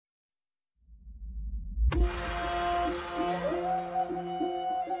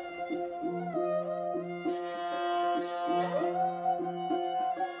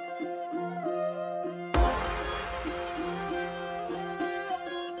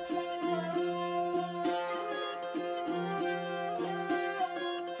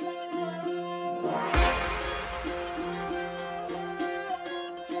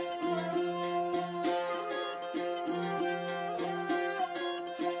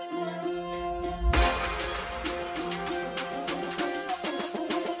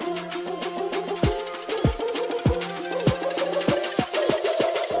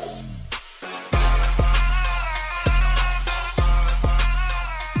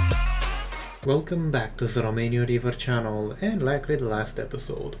Welcome back to the Romanian Reaver channel, and likely the last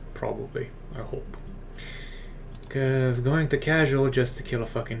episode, probably, I hope. Cause going to casual just to kill a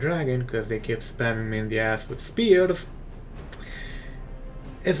fucking dragon, cause they keep spamming me in the ass with spears,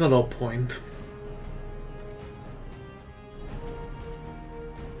 is a low point.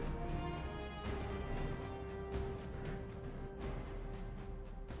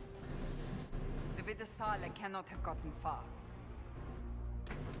 The vids cannot have gotten far.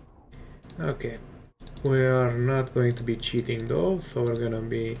 Okay, we are not going to be cheating though, so we're gonna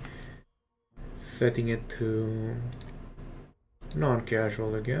be setting it to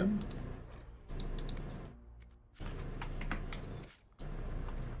non-casual again.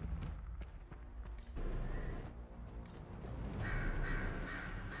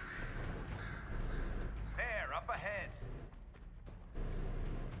 There, up ahead.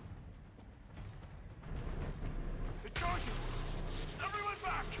 It's going to. Everyone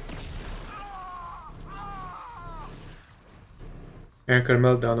back. Anchor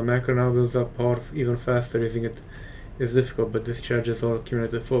meltdown. The anchor now builds up power even faster. Using it is difficult, but discharges all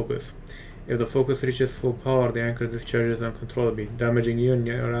cumulative focus. If the focus reaches full power, the anchor discharges uncontrollably, damaging you and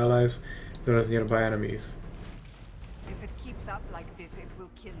your allies as well as nearby enemies. If it keeps up like this, it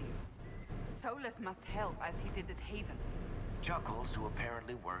will kill you. Solus must help as he did at Haven. Chuckles, who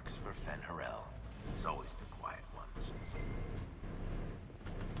apparently works for Fenharel. It's always the quiet ones.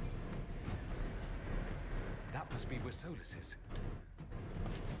 That must be where Solus is.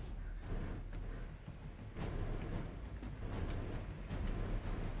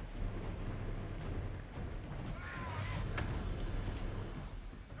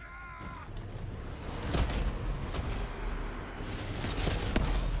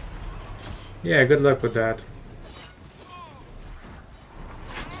 Yeah, good luck with that.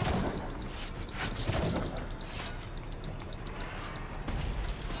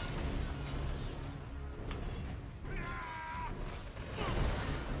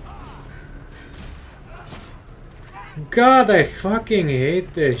 God, I fucking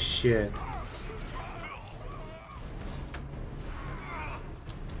hate this shit.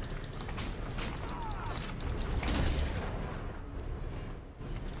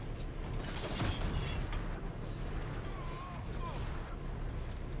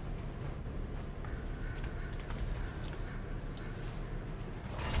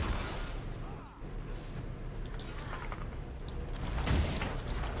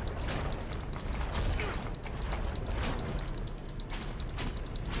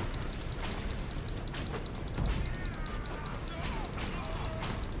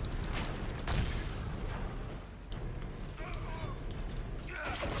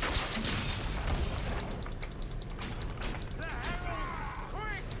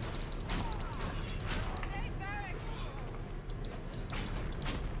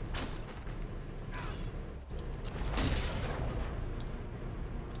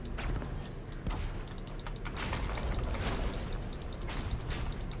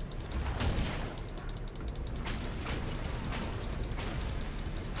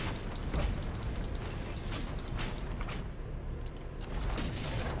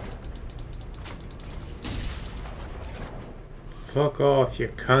 Fuck off, you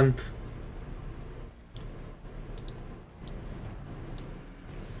cunt.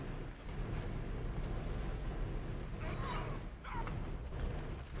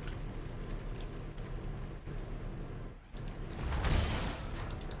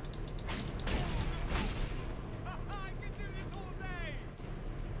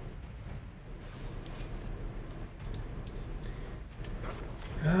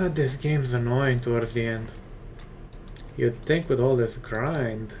 This game's annoying towards the end. You'd think with all this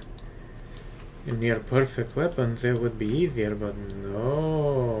grind and near perfect weapons it would be easier, but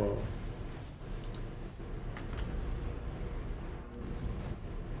no.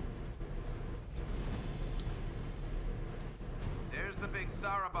 There's the big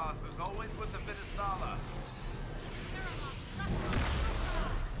Sarabas who's always with the Vidisala.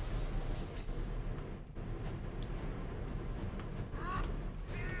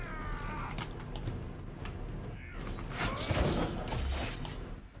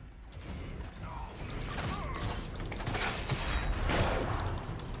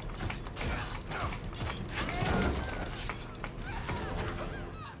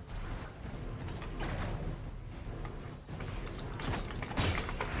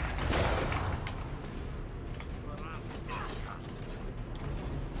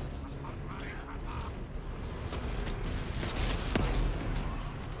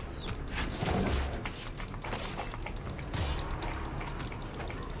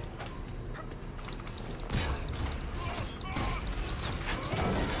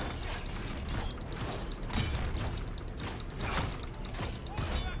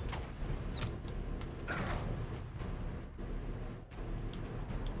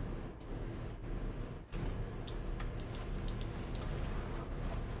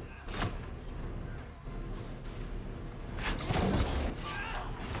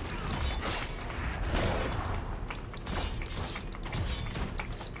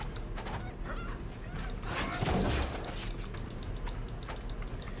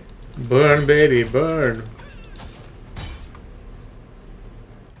 Burn, baby, burn!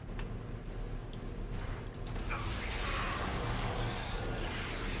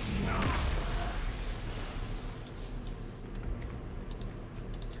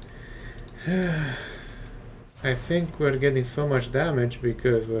 I think we're getting so much damage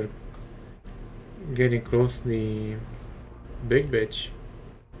because we're getting close to the big bitch.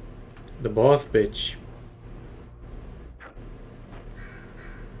 The boss bitch.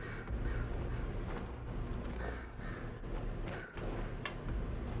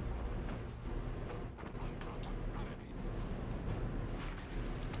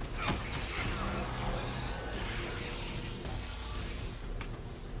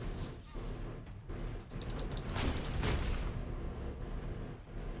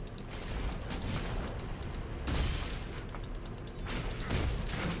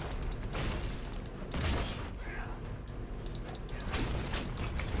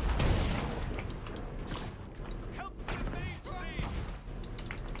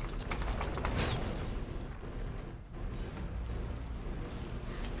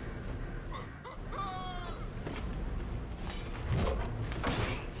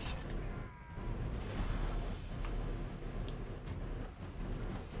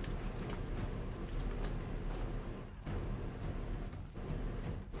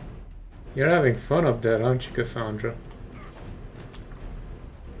 You're having fun up there, aren't you, Cassandra?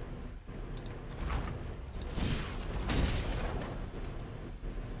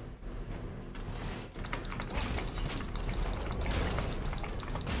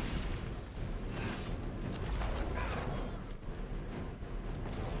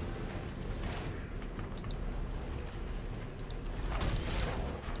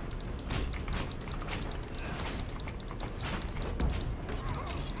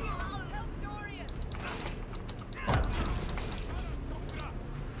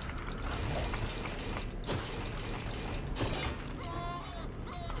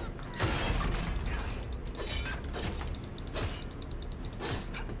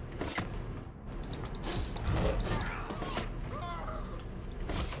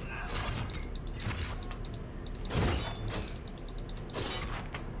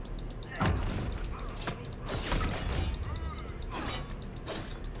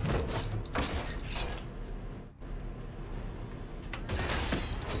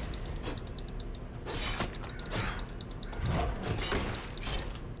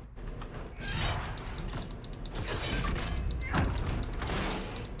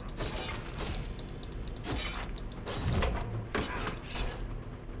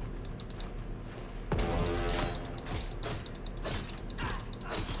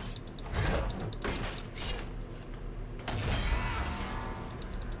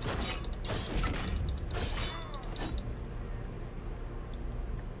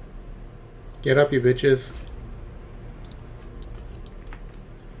 Get up, you bitches.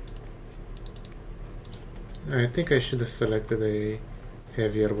 I think I should have selected a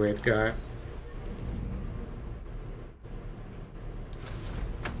heavier weight guy.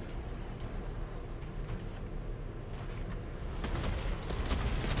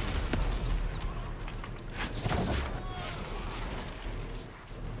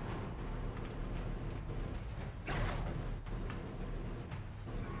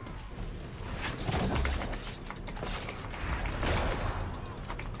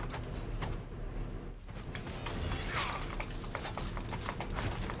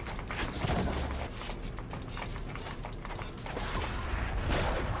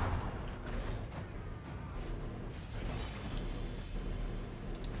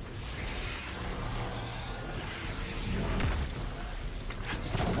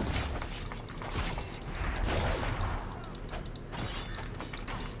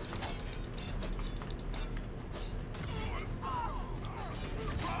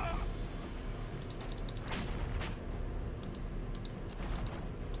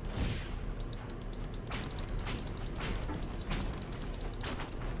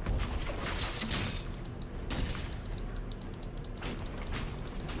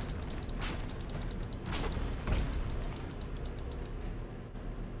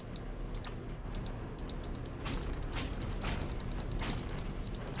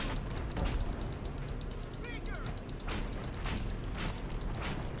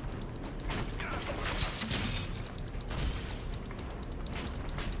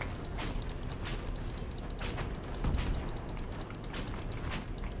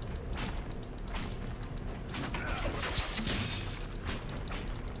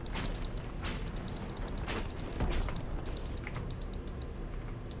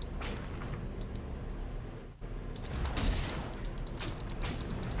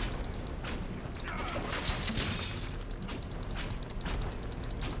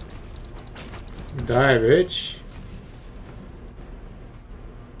 Die, bitch.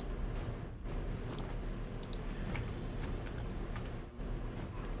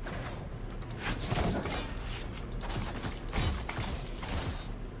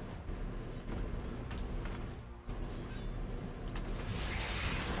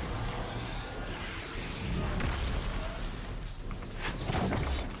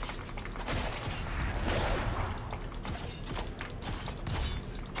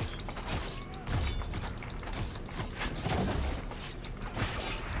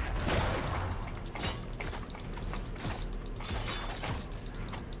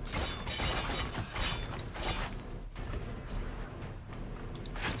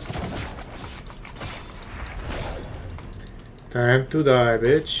 Time to die,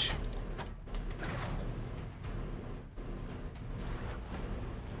 bitch.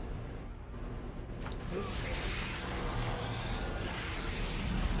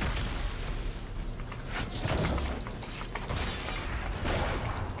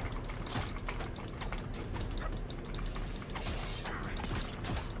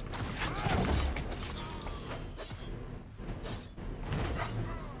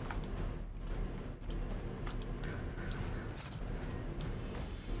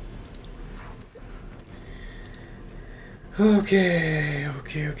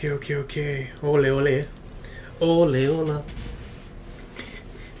 Okay. Ole, ole. Ole, ole.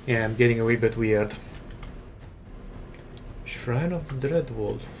 Yeah, I'm getting a wee bit weird. Shrine of the Dread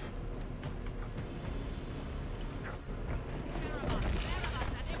Wolf.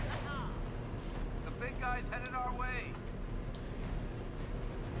 The big guy's headed our way.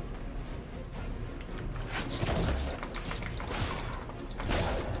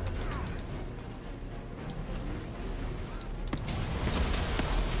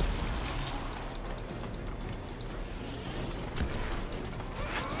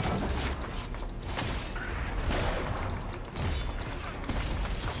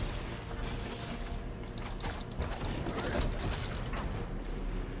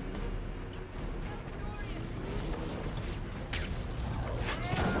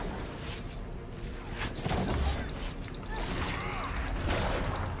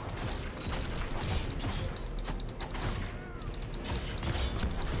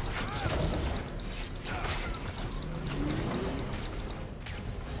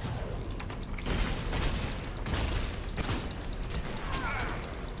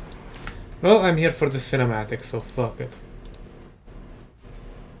 Well, I'm here for the cinematic, so fuck it.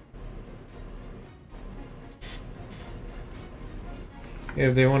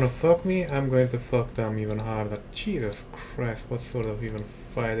 If they wanna fuck me, I'm going to fuck them even harder. Jesus Christ, what sort of even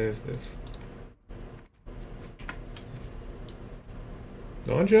fight is this?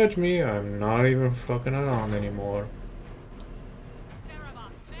 Don't judge me, I'm not even fucking around anymore.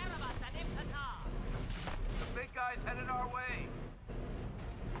 The big guy's headed our way.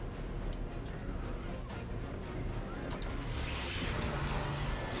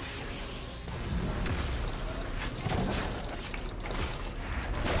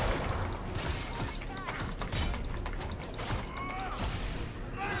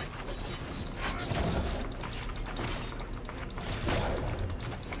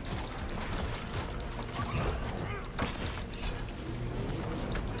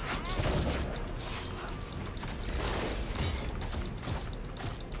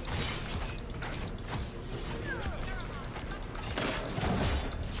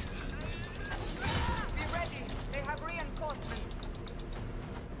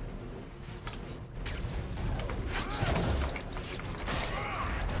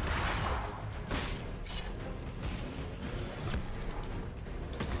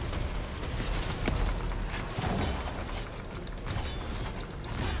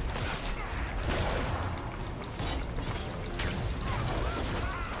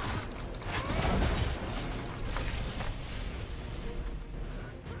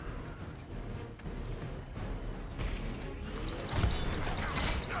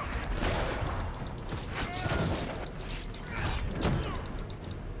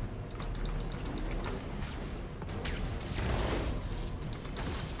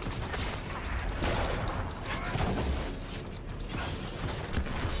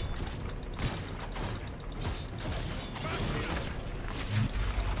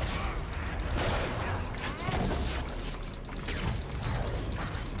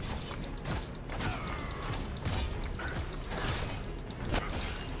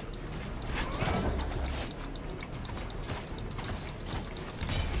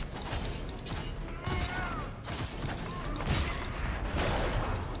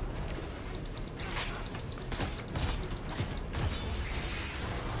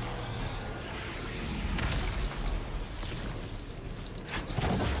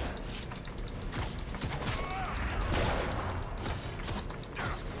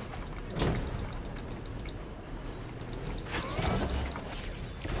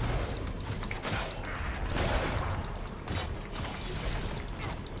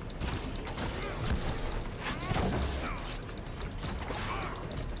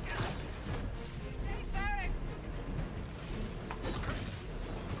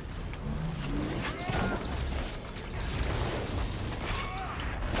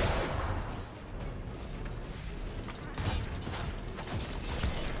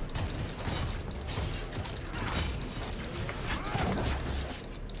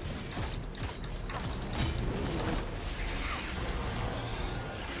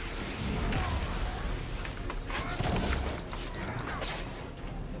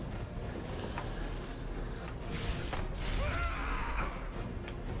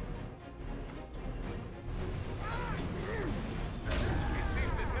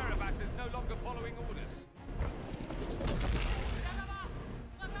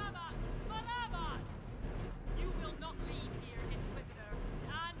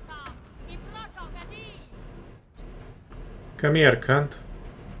 Come here, cunt.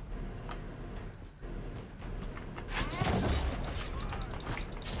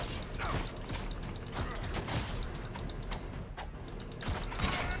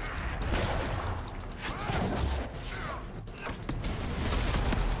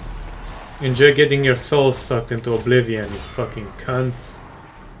 Enjoy getting your soul sucked into oblivion, you fucking cunts.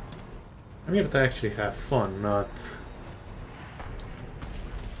 I'm here to actually have fun, not...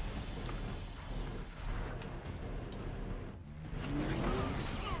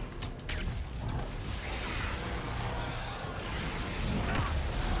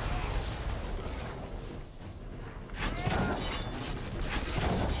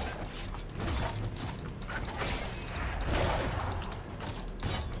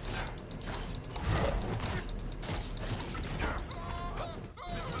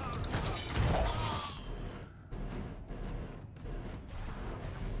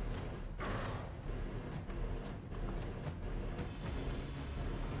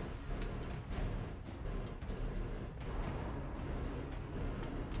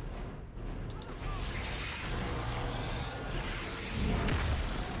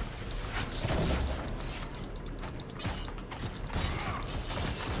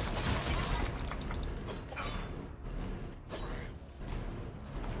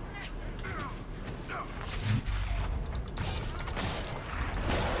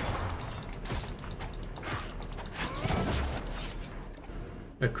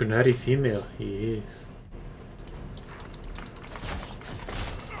 A Kunari female, he is.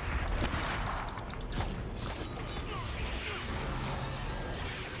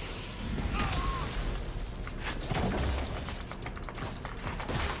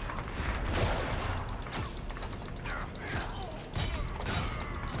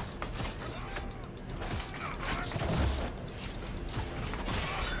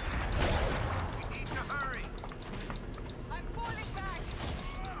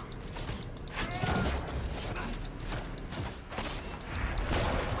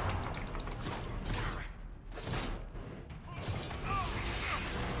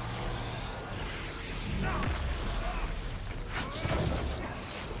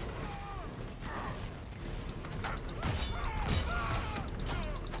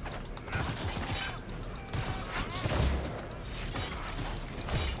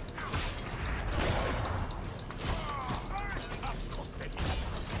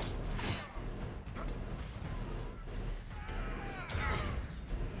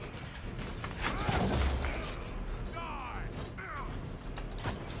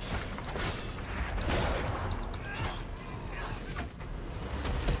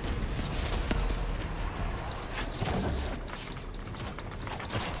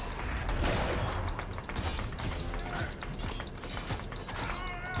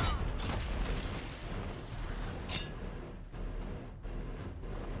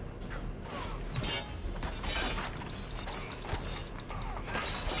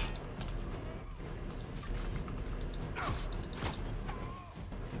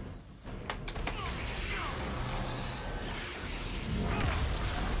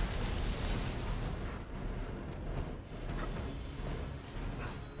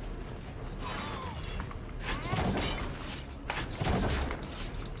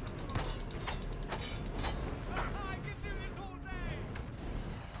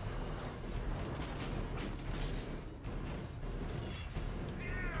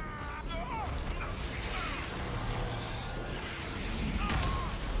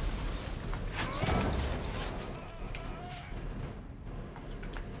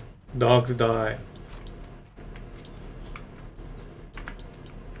 Dogs die.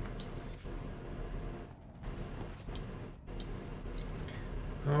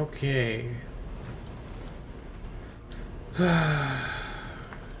 Okay.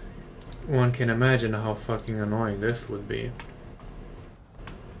 One can imagine how fucking annoying this would be.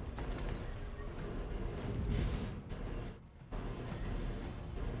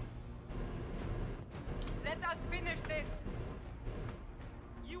 Let us finish this!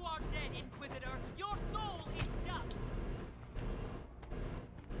 You are dead, Inquisitor! Your soul is dust!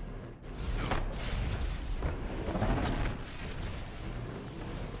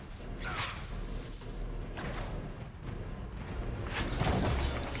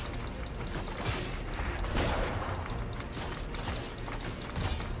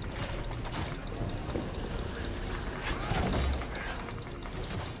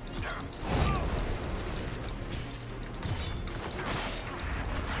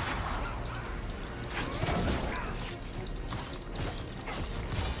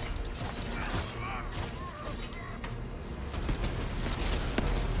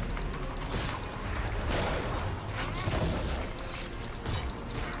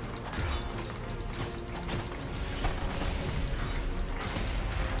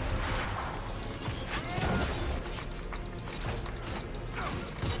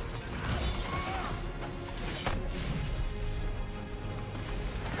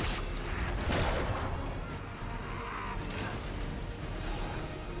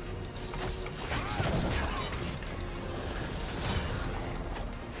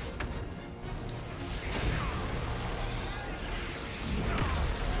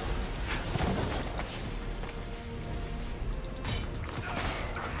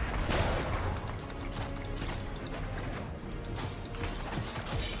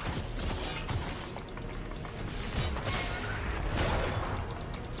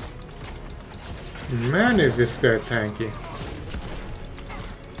 Man, is this guy tanky.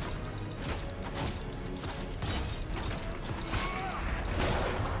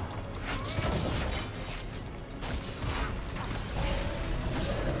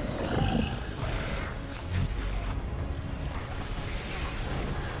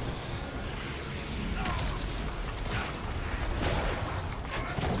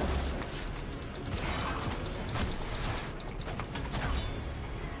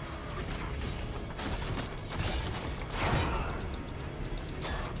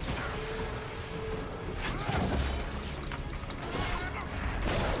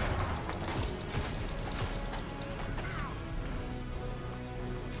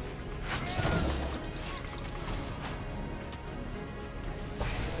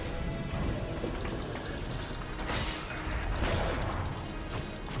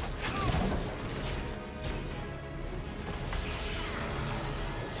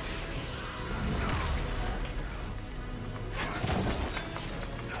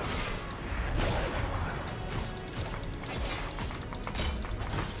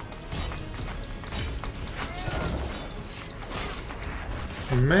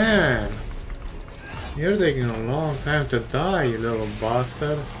 Man, you're taking a long time to die, you little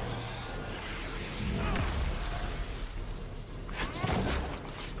bastard.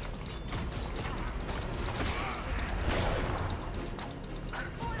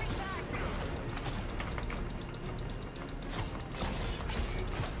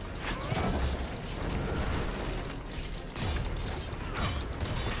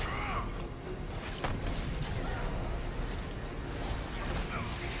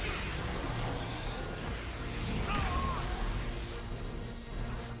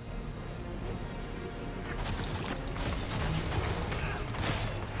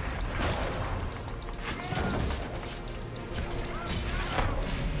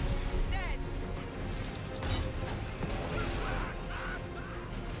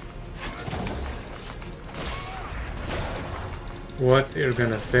 What you're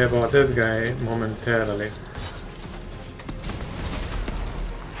gonna say about this guy momentarily?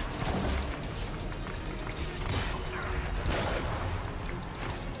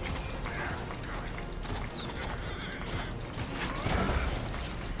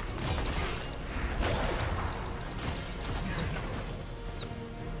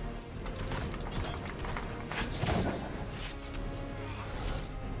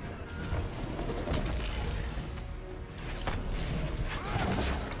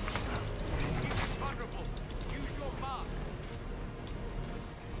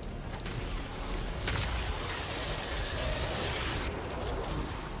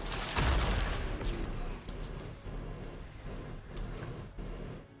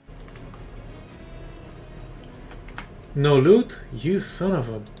 No loot? You son of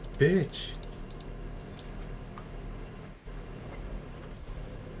a bitch.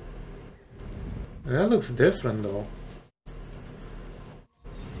 That looks different though.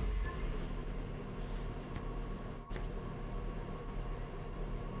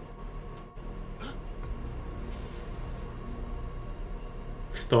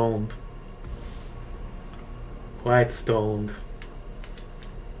 Stoned. Quite stoned.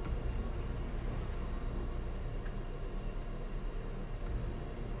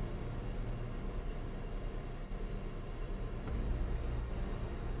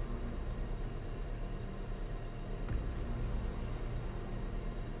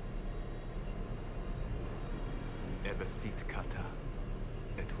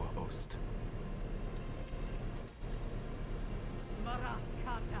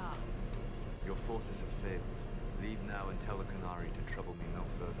 Your forces have failed. Leave now and tell the Canary to trouble me no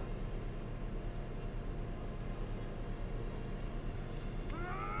further.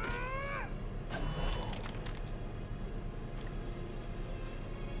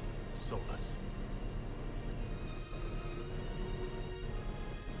 Solus.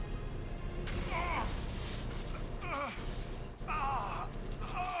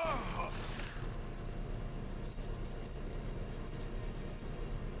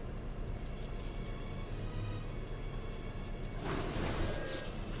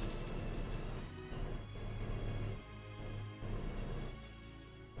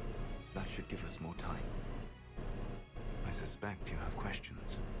 That should give us more time. I suspect you have questions.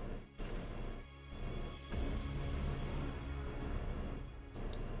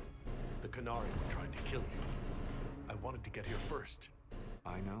 The Canary were trying to kill you. I wanted to get here first.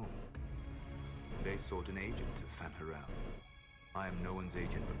 I know. They sought an agent to Fan Harel. I am no one's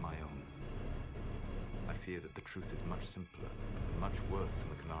agent but my own. I fear that the truth is much simpler and much worse than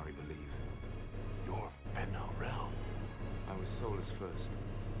the Canary believe. You're Fan Harel. I was Solus first.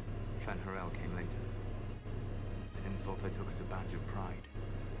 Fen'Harel came later. An insult I took as a badge of pride.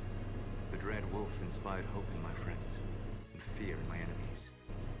 The Dread Wolf inspired hope in my friends, and fear in my enemies.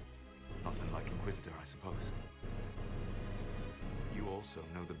 Not unlike Inquisitor, I suppose. You also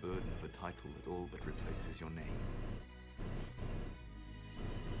know the burden of a title that all but replaces your name.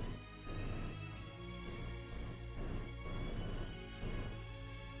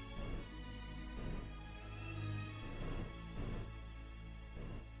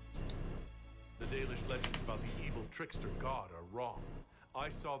 The Dalish legends about the evil trickster god are wrong. I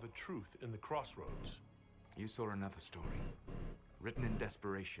saw the truth in the crossroads. You saw another story, written in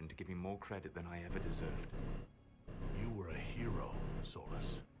desperation to give me more credit than I ever deserved. You were a hero,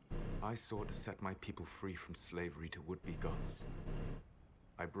 Solus. I sought to set my people free from slavery to would-be gods.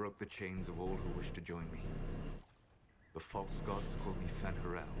 I broke the chains of all who wished to join me. The false gods called me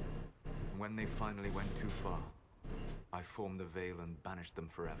Fen'Harel, and when they finally went too far, I formed the Veil and banished them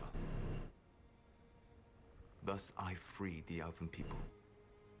forever. Thus I freed the Elven people,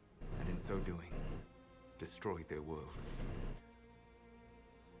 and in so doing, destroyed their world.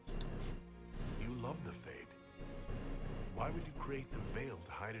 You love the Fade. Why would you create the Veil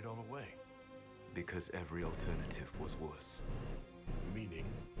to hide it all away? Because every alternative was worse. Meaning?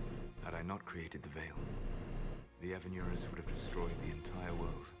 Had I not created the Veil, the Evanurus would have destroyed the entire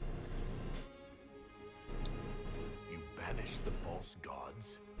world. You banished the false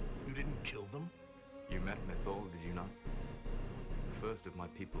gods? You didn't kill them? You met Mythol, did you not? The first of my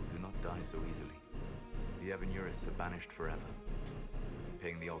people do not die so easily. The Evanurus are banished forever,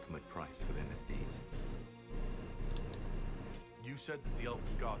 paying the ultimate price for their misdeeds. You said that the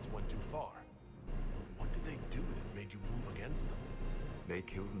Elven gods went too far. What did they do that made you move against them? They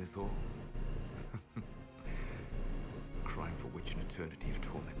killed Mythol. A crime for which an eternity of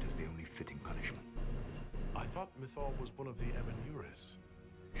torment is the only fitting punishment. I thought Mythol was one of the Evanurus.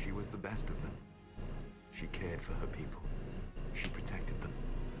 She was the best of them. She cared for her people. She protected them.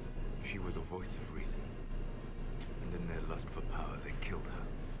 She was a voice of reason. And in their lust for power, they killed her.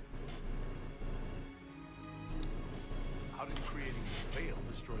 How did creating the Veil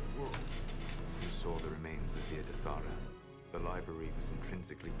destroy the world? You saw the remains of the Edithara. The library was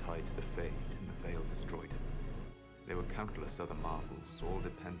intrinsically tied to the Fade, and the Veil destroyed it. There were countless other marvels, all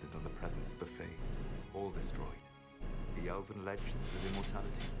dependent on the presence of the Fade, all destroyed. The elven legends of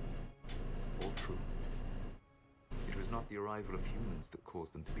immortality, all true. It was not the arrival of humans that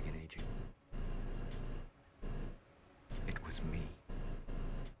caused them to begin aging. It was me.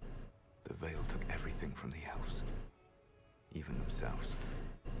 The Veil took everything from the elves, even themselves.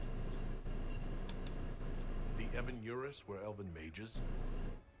 The Evanurus were elven mages?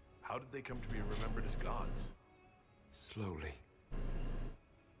 How did they come to be remembered as gods? Slowly.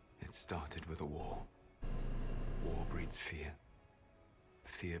 It started with a war. War breeds fear.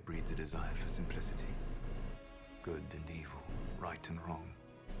 Fear breeds a desire for simplicity. Good and evil, right and wrong,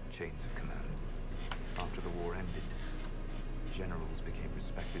 chains of command. After the war ended, generals became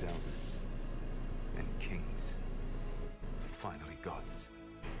respected elders, and kings. Finally gods.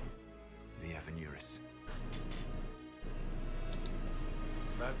 The Evanurus.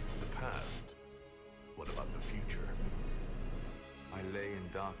 That's the past. What about the future? I lay in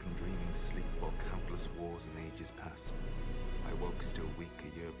dark and dreaming sleep while countless wars and ages passed. I woke still weak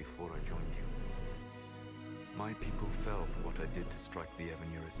a year before I joined you. My people fell for what I did to strike the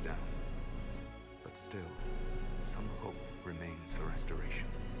Evanurus down. But still, some hope remains for restoration.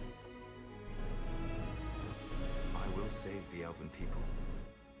 I will save the Elven people,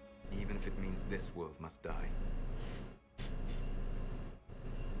 even if it means this world must die.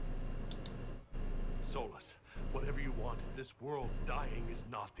 Solus, whatever you want, this world dying is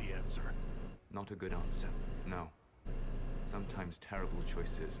not the answer. Not a good answer, no. Sometimes terrible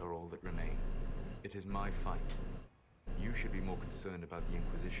choices are all that remain. It is my fight. You should be more concerned about the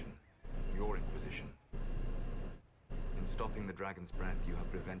Inquisition. Your Inquisition. In stopping the Dragon's Breath, you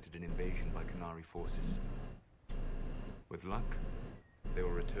have prevented an invasion by Qunari forces. With luck, they will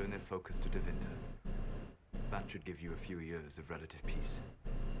return their focus to Tevinter. That should give you a few years of relative peace.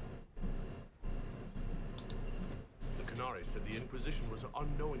 The Qunari said the Inquisition was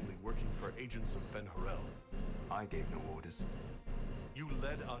unknowingly working for agents of Fen'Harel. I gave no orders. You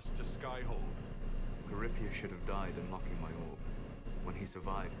led us to Skyhold. Garithia should have died unlocking my orb. When he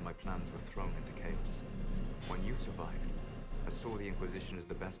survived, my plans were thrown into chaos. When you survived, I saw the Inquisition as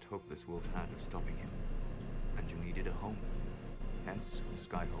the best hope this world had of stopping him. And you needed a home. Hence,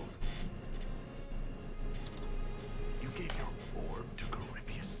 Skyhold. You gave your orb to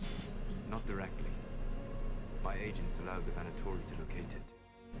Garithia? Not directly. My agents allowed the Venatori to locate it.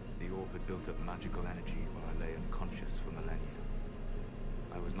 The orb had built up magical energy while I lay unconscious for millennia.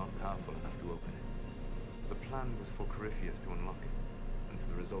 I was not powerful enough to open it. The plan was for Corypheus to unlock it, and for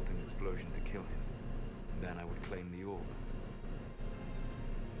the resulting explosion to kill him. Then I would claim the orb.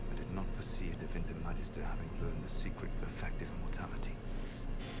 I did not foresee a Divinity Magister having learned the secret of effective immortality.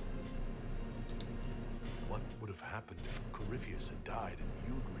 What would have happened if Corypheus had died and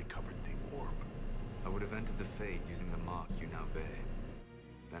you'd recovered the orb? I would have entered the Fade using the mark you now bear.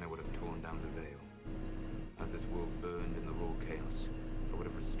 Then I would have torn down the veil. As this world burned in the raw chaos, I would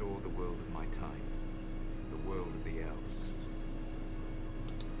have restored the world of my time. The world of the elves.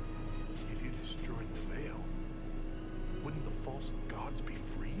 If you destroyed the veil, wouldn't the false gods be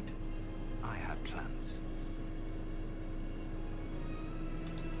freed? I had plans.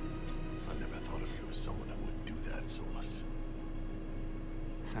 I never thought of you as someone who would do that, Solus.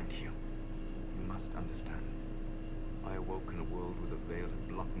 Thank you. You must understand. I awoke in a world where the veil had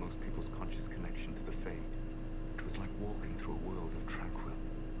blocked most people's conscious connection to the Fade. It was like walking through a world of tranquil.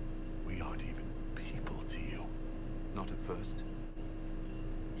 We aren't even people to you. Not at first.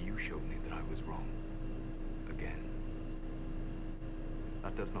 You showed me that I was wrong. Again.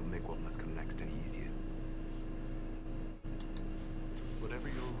 That does not make what must come next any easier. Whatever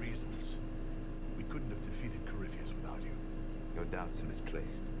your reasons, we couldn't have defeated Corypheus without you. Your doubts are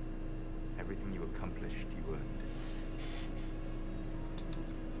misplaced. Everything you accomplished, you earned.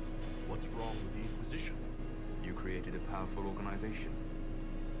 What's wrong with the Inquisition? You created a powerful organization.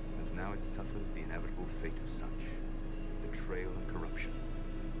 And now it suffers the inevitable fate of such. Betrayal and corruption.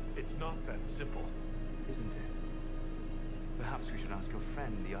 It's not that simple. Isn't it? Perhaps we should ask your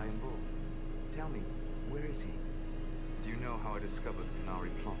friend, the Iron Bull. Tell me, where is he? Do you know how I discovered the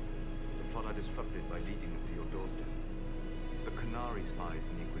Canary plot? The plot I disrupted by leading them to your doorstep. The Canary spies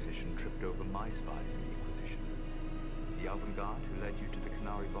in the Inquisition tripped over my spies in the Inquisition. The Elven Guard who led you to the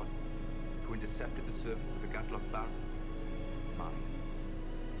Canary body, who intercepted the servant with the Gatlock barrel. Mine.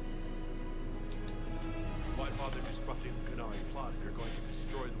 Why bother disrupting the Canary plot if you're going to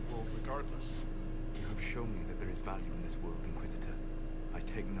destroy the world regardless? You have shown me that there is value in this world, Inquisitor. I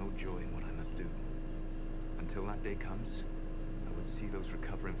take no joy in what I must do. Until that day comes, I would see those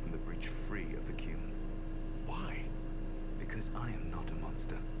recovering from the breach free of the Cume. Why? Because I am not a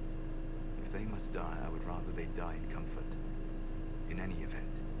monster. If they must die, I would rather they die in comfort. In any event,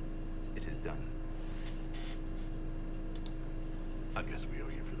 it is done. I guess we owe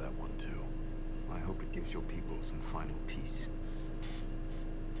you for that one, too. I hope it gives your people some final peace.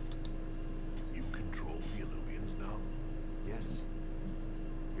 You control the Illuvians now? Yes.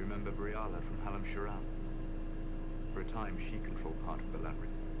 You remember Briala from Halam Shiral? For a time, she controlled part of the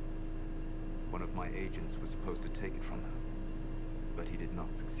labyrinth. One of my agents was supposed to take it from her, but he did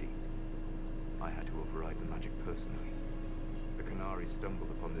not succeed. I had to override the magic personally. The Canary stumbled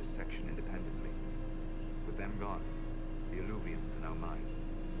upon this section independently. With them gone, the Illuvians are now mine.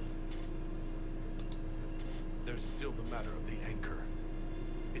 There's still the matter of the anchor.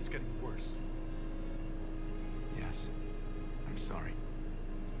 It's getting worse. Yes, I'm sorry.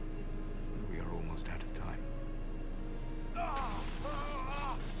 We are almost out of time. The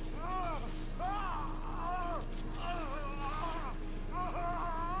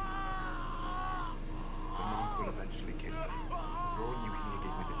mark will eventually kill you. Drawing you here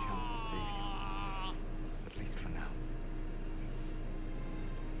gave me the chance to save you. At least for now.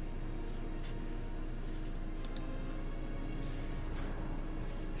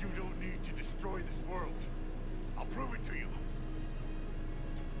 You don't need to destroy this world. I'll prove it to you.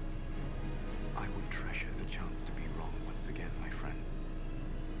 I would treasure the chance to be wrong once again, my friend.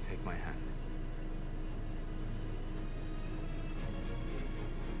 Take my hand.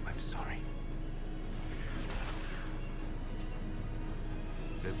 I'm sorry.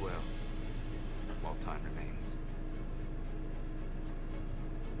 Live well, while time remains.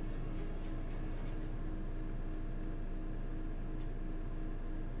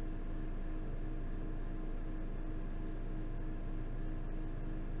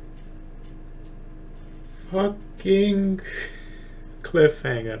 Fucking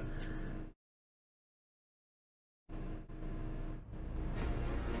cliffhanger.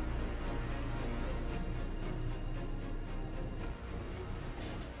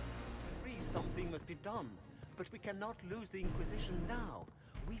 Something must be done, but we cannot lose the Inquisition now.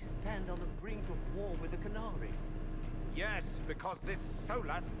 We stand on the brink of war with the Canary. Yes, because this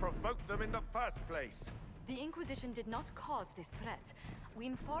Solus provoked them in the first place. The Inquisition did not cause this threat. We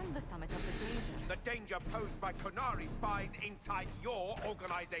informed the Summit of the danger. The danger posed by Canary spies inside your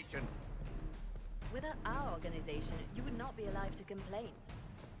organization. Without our organization, you would not be alive to complain.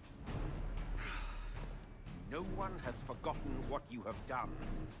 No one has forgotten what you have done.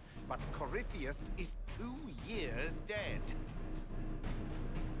 But Corypheus is 2 years dead.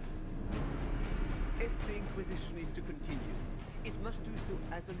 If the Inquisition is to continue, it must do so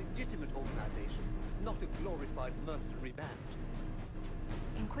as a legitimate organization, not a glorified mercenary band.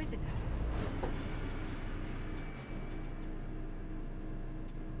 Inquisitor.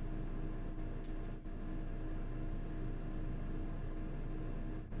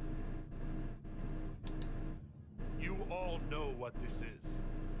 You all know what this is.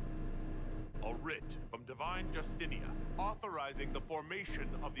 A writ from Divine Justinia authorizing the formation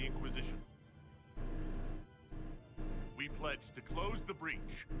of the Inquisition. We pledge to close the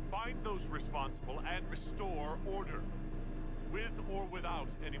breach, find those responsible, and restore order, with or without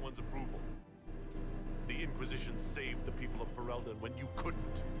anyone's approval. The Inquisition saved the people of Ferelden when you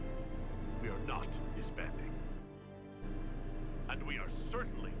couldn't. We are not disbanding. And we are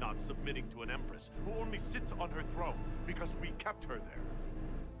certainly not submitting to an empress who only sits on her throne because we kept her there.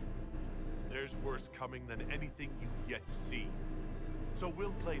 There's worse coming than anything you've yet seen. So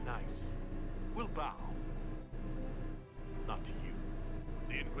we'll play nice. We'll bow. Not to you.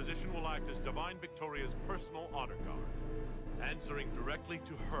 The Inquisition will act as Divine Victoria's personal honor guard. Answering directly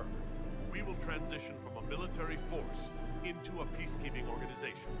to her, we will transition from a military force into a peacekeeping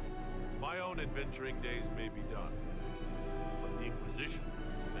organization. My own adventuring days may be done, but the Inquisition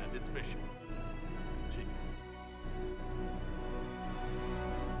and its mission continue.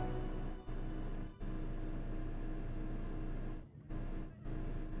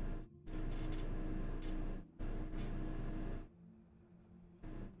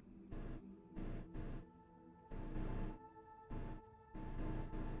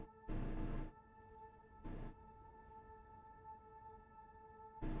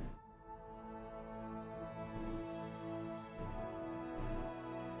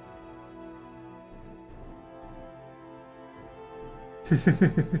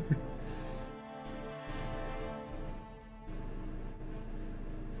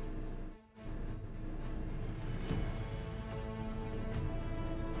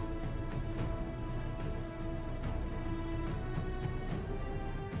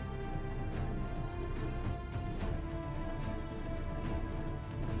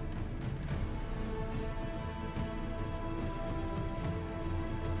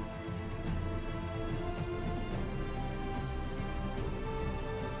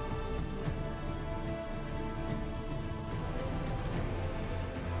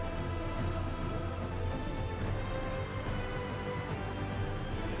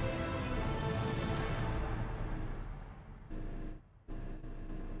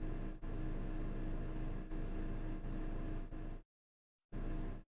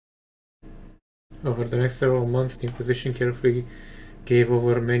 Over the next several months, the Inquisition carefully gave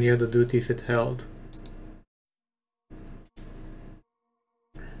over many of the duties it held.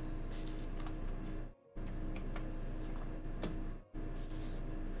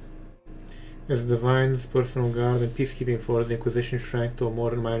 As the Divine's personal guard and peacekeeping force, the Inquisition shrank to a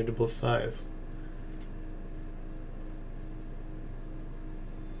more manageable size.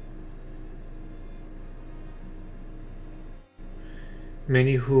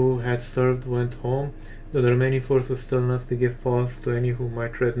 Many who had served went home, though the remaining force was still enough to give pause to any who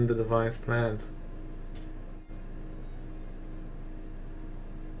might threaten the Divine's plans.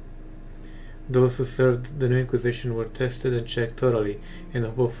 Those who served the new Inquisition were tested and checked thoroughly, in the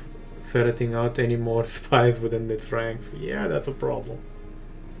hope of ferreting out any more spies within its ranks. Yeah, that's a problem.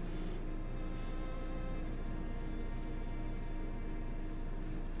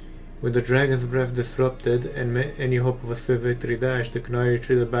 With the Dragon's Breath disrupted and any hope of a swift victory dashed, the Canary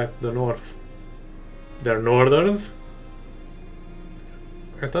retreated back to the north. They're Northerns?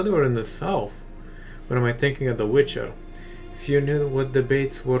 I thought they were in the south. What am I thinking of The Witcher? Few knew what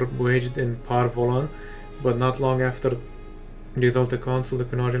debates were waged in Parvolon, but not long after the Exalted Council, the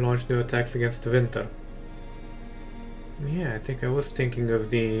Canary launched new attacks against the Winter. Yeah, I think I was thinking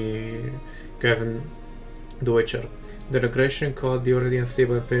of the guys in The Witcher. Their aggression caught the already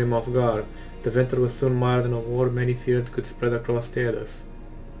unstable Imperium off guard. The Winter was soon mired in a war many feared could spread across Thedas.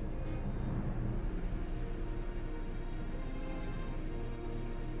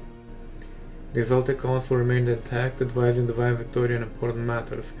 The Exalted Council remained intact, advising Divine Victoria on important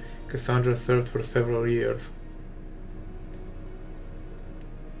matters. Cassandra served for several years.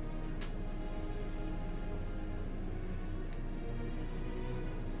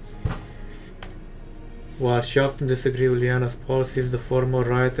 While she often disagreed with Lyanna's policies, the former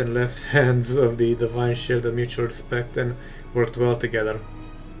right and left hands of the Divine shared a mutual respect and worked well together.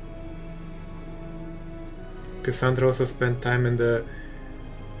 Cassandra also spent time in the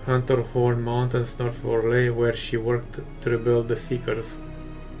Hunterhorn Mountains north of Orlais, where she worked to rebuild the Seekers.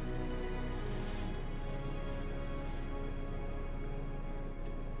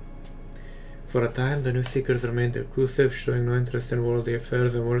 For a time, the new Seekers remained reclusive, showing no interest in worldly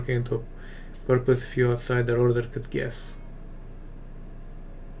affairs and working to a purpose few outside their order could guess.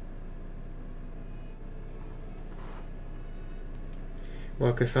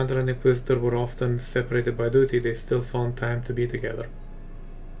 While Cassandra and the Inquisitor were often separated by duty, they still found time to be together.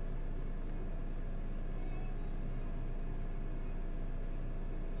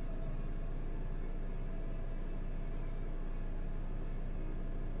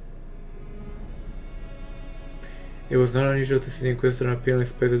 It was not unusual to see the Inquisitor appear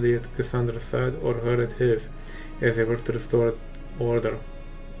unexpectedly at Cassandra's side or her at his, as they worked to restore order.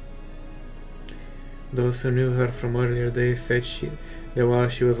 Those who knew her from earlier days said that while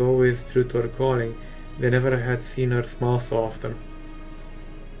she was always true to her calling, they never had seen her smile so often.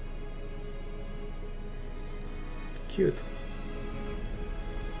 Cute.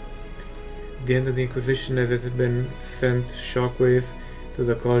 The end of the Inquisition, as it had been sent shockwaves to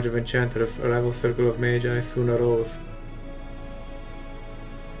the College of Enchanters, a rival circle of magi soon arose.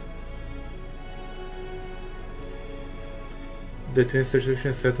 The two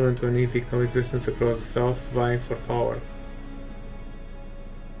institutions settled into an easy coexistence across the South, vying for power.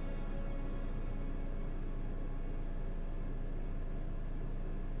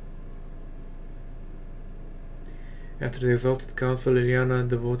 After the exalted council, Liliana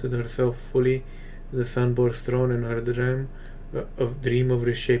devoted herself fully to the Sunbor's throne and her dream of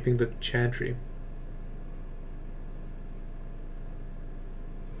reshaping the Chantry.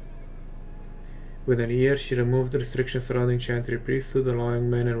 Within a year, she removed the restrictions surrounding Chantry priesthood, allowing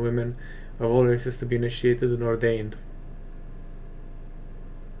men and women of all races to be initiated and ordained.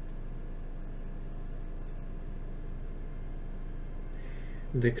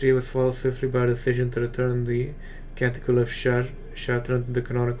 The decree was followed swiftly by a decision to return the Canticle of Shatran to the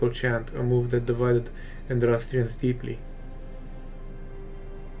canonical chant, a move that divided Andrastrians deeply.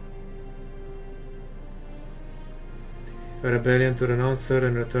 A rebellion to renounce her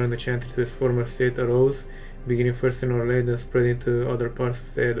and return the Chantry to its former state arose, beginning first in Orlais, then spreading to other parts of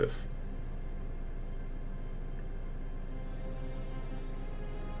Thedas.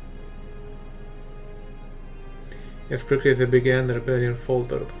 As quickly as it began, the rebellion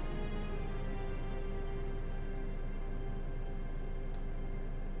faltered.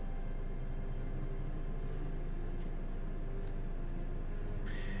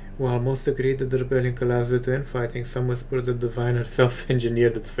 While most agreed that the rebellion collapsed due to infighting, some whispered that Divine herself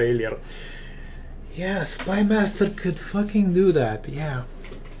engineered its failure. Yeah, Spy Master could fucking do that, yeah.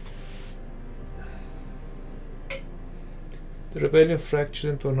 The rebellion fractured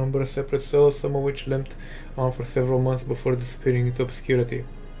into a number of separate cells, some of which limped on for several months before disappearing into obscurity.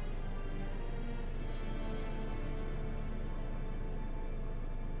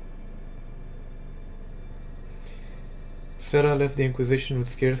 Sarah left the Inquisition with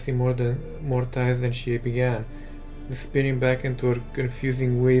scarcely more ties than she began, disappearing back into her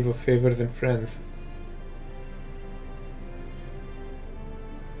confusing wave of favors and friends.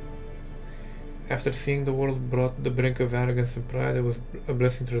 After seeing the world brought to the brink of arrogance and pride, it was a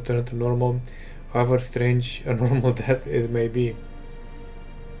blessing to return to normal, however strange a normal death it may be.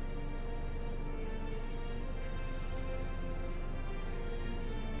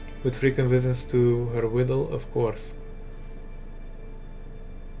 With frequent visits to her widow, of course.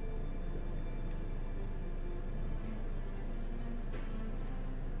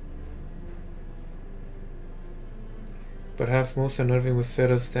 Perhaps most unnerving was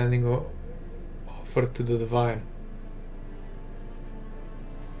Sarah's standing offer to the Divine.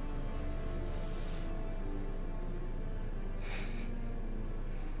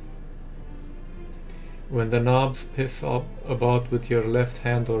 When the knobs piss up about with your left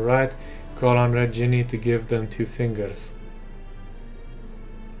hand or right, call on Red Ginny to give them 2 fingers.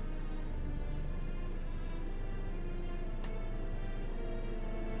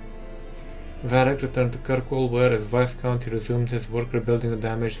 Varric returned to Kirkwall, where, as Vice-Count, he resumed his work rebuilding the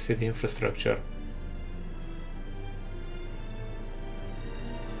damaged city infrastructure.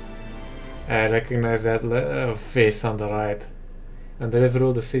 I recognize that face on the right. Under his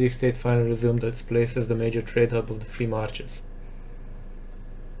rule, the city-state finally resumed its place as the major trade hub of the Free Marches.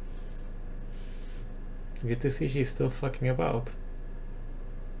 Good to see she's still fucking about.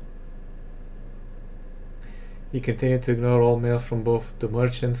 He continued to ignore all mail from both the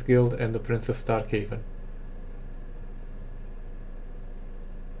Merchants Guild and the Prince of Starkhaven.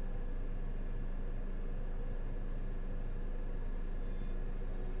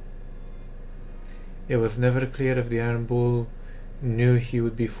 It was never clear if the Iron Bull knew he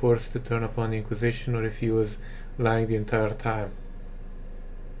would be forced to turn upon the Inquisition or if he was lying the entire time.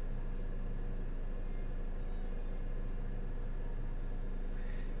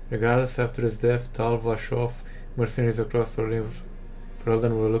 Regardless, after his death, Tal Vashov, mercenaries across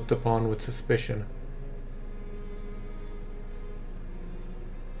Ferelden were looked upon with suspicion.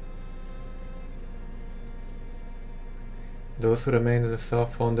 Those who remained in the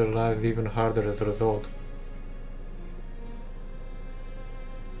south found their lives even harder as a result.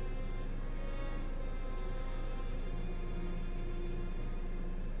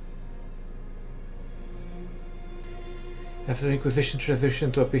 After the Inquisition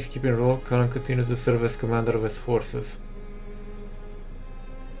transitioned to a peacekeeping role, Cullen continued to serve as commander of its forces.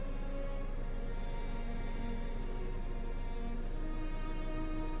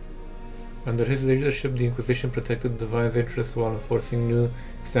 Under his leadership, the Inquisition protected the Divine's interests while enforcing new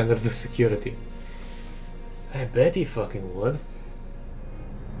standards of security. I bet he fucking would.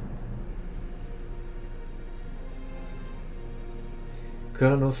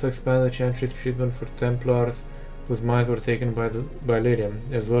 Cullen also expanded the Chantry's treatment for Templars whose minds were taken by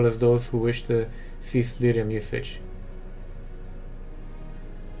lyrium, as well as those who wished to cease lyrium usage.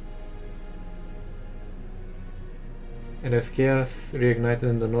 And as chaos reignited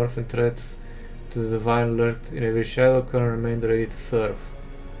in the north and threats to the Divine lurked in every shadow, Cullen remained ready to serve.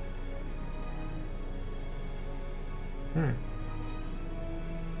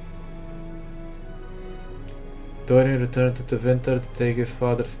 Dorian returned to Tevinter to take his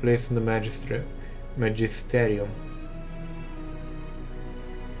father's place in the Magisterium.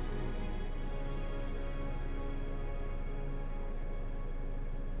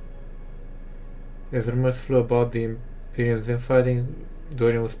 As rumors flew about the Imperium's infighting,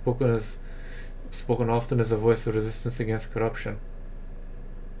 Dorian was spoken often as a voice of resistance against corruption.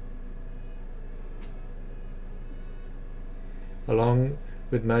 Along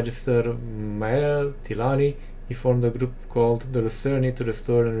with Magister Mael Tilani, he formed a group called the Lucerni to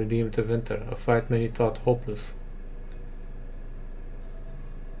restore and redeem Tevinter, a fight many thought hopeless.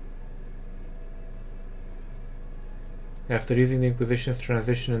 After easing the Inquisition's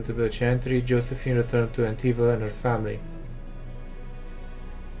transition into the Chantry, Josephine returned to Antiva and her family.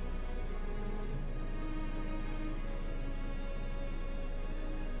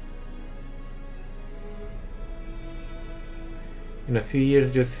 In a few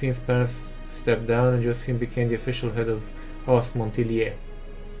years, Josephine's parents stepped down and Josephine became the official head of House Montilier.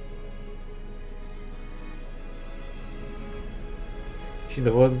 She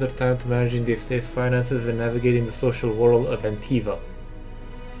devoted her time to managing the estate's finances and navigating the social world of Antiva.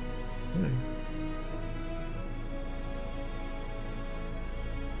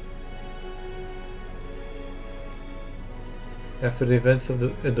 After the events of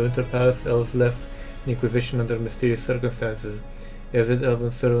the Winter Palace, elves left the Inquisition under mysterious circumstances, as did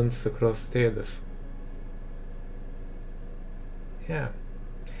elven servants across Theodos. Yeah.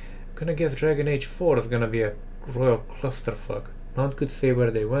 Gonna guess Dragon Age 4 is gonna be a royal clusterfuck. None could say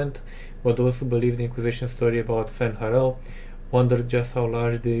where they went, but those who believed the Inquisition story about Fen Harel wondered just how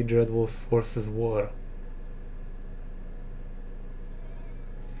large the Dreadwolf's forces were,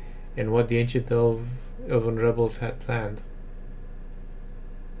 and what the ancient elven rebels had planned.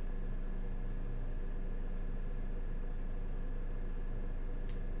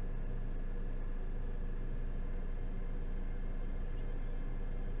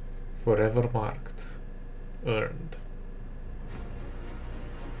 Forever marked. Earned.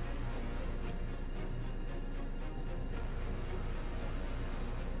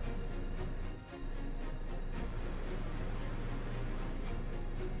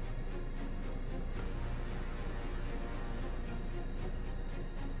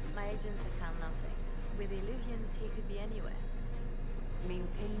 My agents have found nothing. With the Illuvians, he could be anywhere.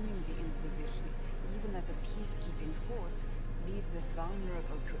 Maintaining the Inquisition, even as a peacekeeping force, leaves us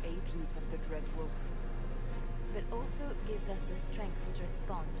vulnerable to agents of the Dreadwolf. But also gives us the strength to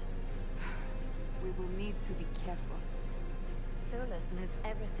respond. We will need to be careful. Solus knows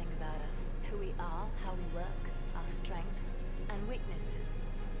everything about us. Who we are, how we work, our strengths and weaknesses.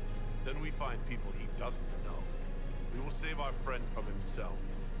 Then we find people he doesn't know. We will save our friend from himself.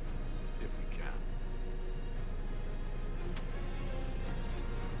 If we can.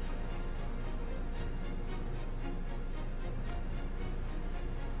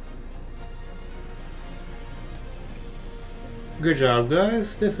 Good job,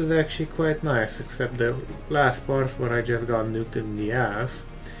 guys. This is actually quite nice, except the last parts where I just got nuked in the ass,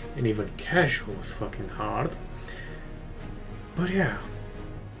 and even casual was fucking hard. But yeah,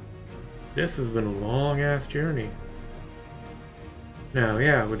 this has been a long ass journey. Now,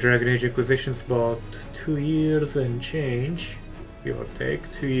 yeah, with Dragon Age Inquisition's about 2 years and change, give or take,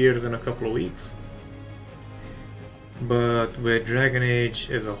 2 years and a couple of weeks. But with Dragon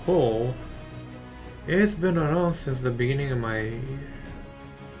Age as a whole, it's been around since the beginning of my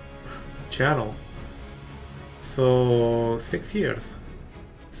channel. So 6 years.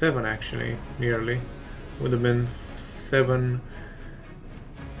 7 actually, nearly. Would have been 7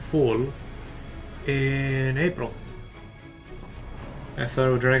 full in April. I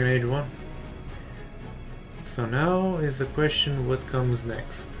started with Dragon Age 1. So now is the question, what comes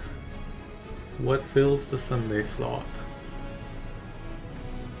next? What fills the Sunday slot?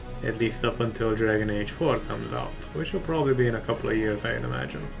 At least up until Dragon Age 4 comes out, which will probably be in a couple of years, I'd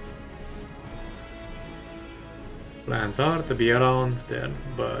imagine. Plans are to be around then,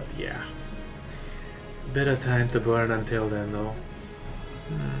 but yeah. Bit of time to burn until then though.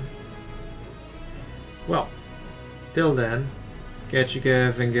 Well, till then, catch you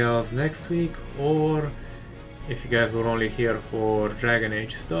guys and gals next week, or if you guys were only here for Dragon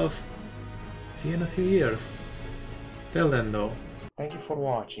Age stuff, see you in a few years. Till then though, thank you for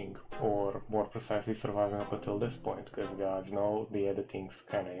watching, or more precisely surviving up until this point, because guys know the editing's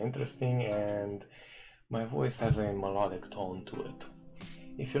kinda interesting and my voice has a melodic tone to it.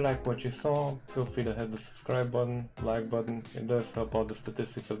 If you like what you saw, feel free to hit the subscribe button, like button. It does help out the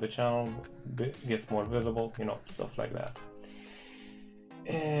statistics of the channel, gets more visible, you know, stuff like that.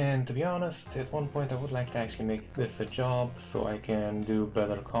 And to be honest, at one point I would like to actually make this a job so I can do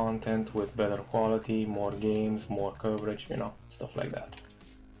better content with better quality, more games, more coverage, you know, stuff like that.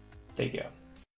 Take care.